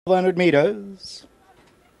100 meters.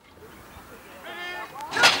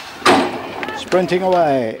 Sprinting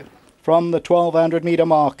away from the 1200 meter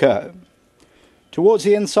marker. Towards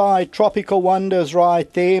the inside, Tropical Wonders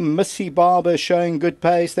right there. Missy Barber showing good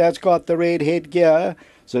pace. That's got the red headgear.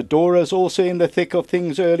 Zadora's also in the thick of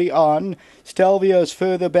things early on. Stelvio's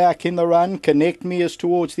further back in the run. Connect Me is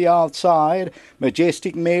towards the outside.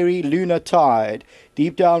 Majestic Mary, Lunar Tide.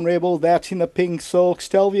 Deep Down Rebel, that's in the pink silk.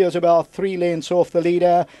 Stelvio's about 3 lengths off the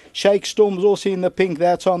leader. Shake Storm's also in the pink,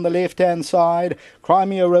 that's on the left-hand side.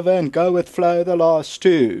 Crimea River and Go With Flow, the last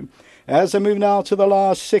two. As they move now to the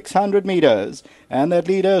last 600 meters, and that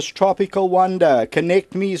leader's Tropical Wonder.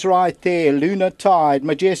 Connect Me's right there. Lunar Tide,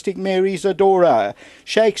 Majestic Mary, Zadora.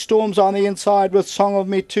 Shake Storms on the inside with Song of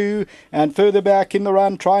Me Too, and further back in the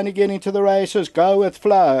run, trying to get into the races. Go With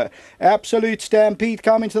Flow. Absolute Stampede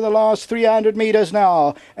coming to the last 300 meters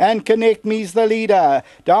now, and Connect Me's the leader.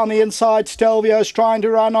 Down the inside, Stelvio's trying to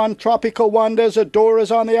run on Tropical Wonder.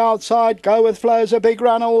 Zadora's on the outside. Go With Flow's a big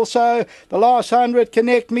runner also. The last 100,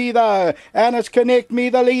 Connect Me though, and it's Connect Me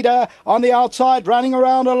the leader on the outside. Running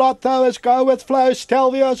around a lot though is Go With Flow.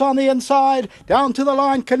 Stelvio's on the inside. Down to the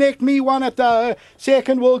line, Connect Me won it though.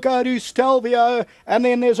 Second will go to Stelvio, and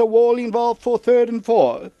then there's a wall involved for third and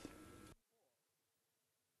fourth.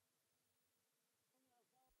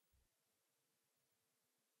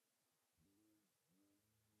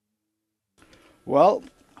 Well,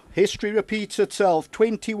 history repeats itself.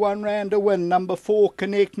 21 rand a win. Number 4,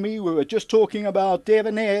 Connect Me. We were just talking about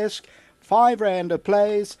Devon-esque. 5 rand a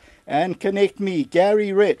plays, and Connect Me.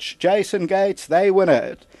 Gary Rich, Jason Gates, they win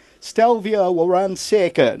it. Stelvio will run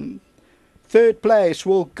second. Third place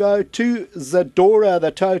will go to Zadora,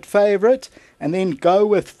 the tote favourite, and then Go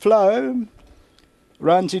With Flow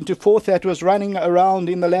runs into fourth. That was running around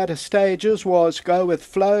in the latter stages, was Go With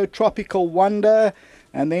Flow. Tropical Wonder,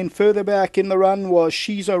 and then further back in the run was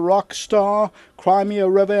She's a Rock Star, Crimea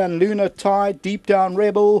River and Lunar Tide, Deep Down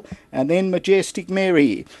Rebel, and then Majestic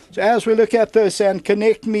Mary. So as we look at this, and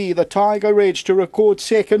Connect Me, the Tiger Ridge, to record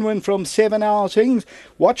second win from 7 outings.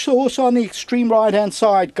 Watch the horse on the extreme right-hand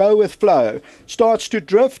side, Go With Flow. Starts to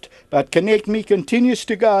drift, but Connect Me continues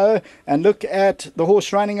to go. And look at the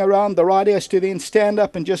horse running around. The rider has to then stand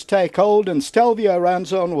up and just take hold, and Stelvio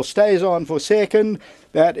runs on or stays on for second.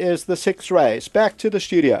 That is the 6th race. Back to the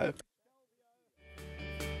studio.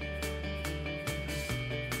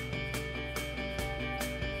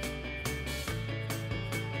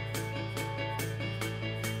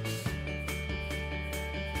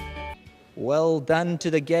 Well done to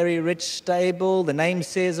the Gary Rich stable. The name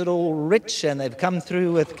says it all, Rich, and they've come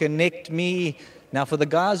through with Connect Me. Now, for the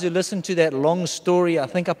guys who listened to that long story, I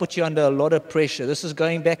think I put you under a lot of pressure. This is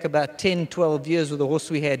going back about 10, 12 years with the horse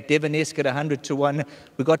we had, Devon-esque at 100 to 1.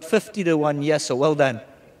 We got 50 to 1, yes, so well done.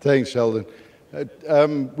 Thanks, Sheldon.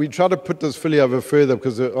 We try to put this filly over further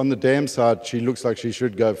because on the dam side, she looks like she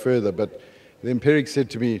should go further. But the Empiric said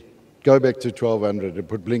to me, go back to 1200 and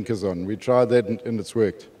put blinkers on. We tried that and it's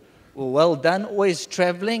worked. Well done, always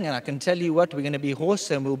travelling, and I can tell you what, we're going to be horse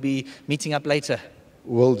and we'll be meeting up later.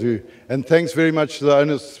 Will do. And thanks very much to the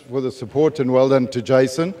owners for the support, and well done to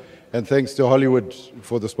Jason, and thanks to Hollywood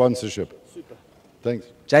for the sponsorship. Super. Thanks.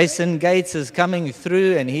 Jason Gates is coming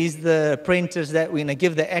through, and he's the apprentice that we're going to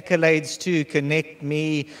give the accolades to, Connect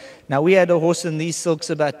Me. Now, we had a horse in these silks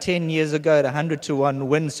about 10 years ago at 100 to 1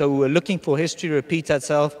 win, so we were looking for history to repeat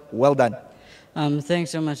itself. Well done.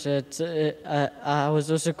 Thanks so much. I was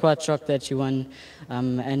also quite shocked that you won.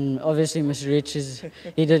 And obviously, Mr. Rich,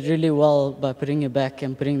 he did really well by putting you back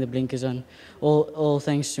and putting the blinkers on. All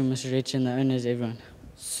thanks to Mr. Rich and the owners, everyone.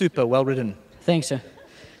 Super, well ridden. Thanks, sir.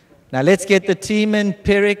 Now, let's get the team in.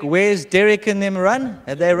 Perrick, where's Derek and them run?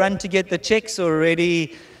 Have they run to get the checks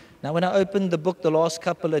already? Now, when I opened the book the last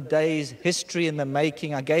couple of days, History in the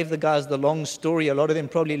Making, I gave the guys the long story. A lot of them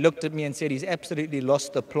probably looked at me and said, he's absolutely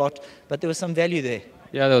lost the plot, but there was some value there.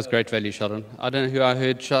 Yeah, that was great value, Sheldon. I don't know who I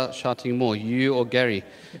heard shouting more, you or Gary.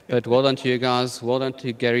 But well done to you guys. Well done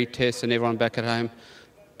to Gary, Tess, and everyone back at home.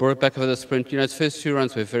 Brought it back over the sprint. You know, its first 2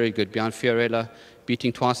 runs were very good. Behind Fiorella,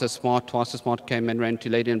 beating Twice As Smart came and ran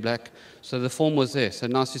to Lady in Black. So the form was there. So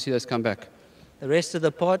nice to see those come back. The rest of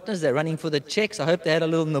the partners, they're running for the checks. I hope they had a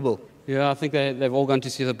little nibble. Yeah, I think they've all gone to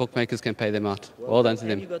see if the bookmakers can pay them out. Well done to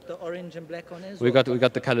them. You got the orange and black on as well? We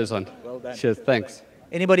got the colours on. Well done. Cheers, thanks.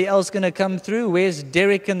 Anybody else going to come through? Where's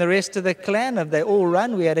Derek and the rest of the clan? Have they all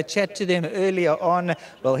run? We had a chat to them earlier on.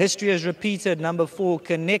 Well, history has repeated. Number 4,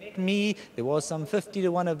 Connect Me. There was some 50 to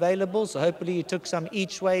 1 available, so hopefully you took some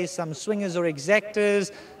each way, some swingers or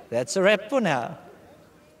exactors. That's a wrap for now.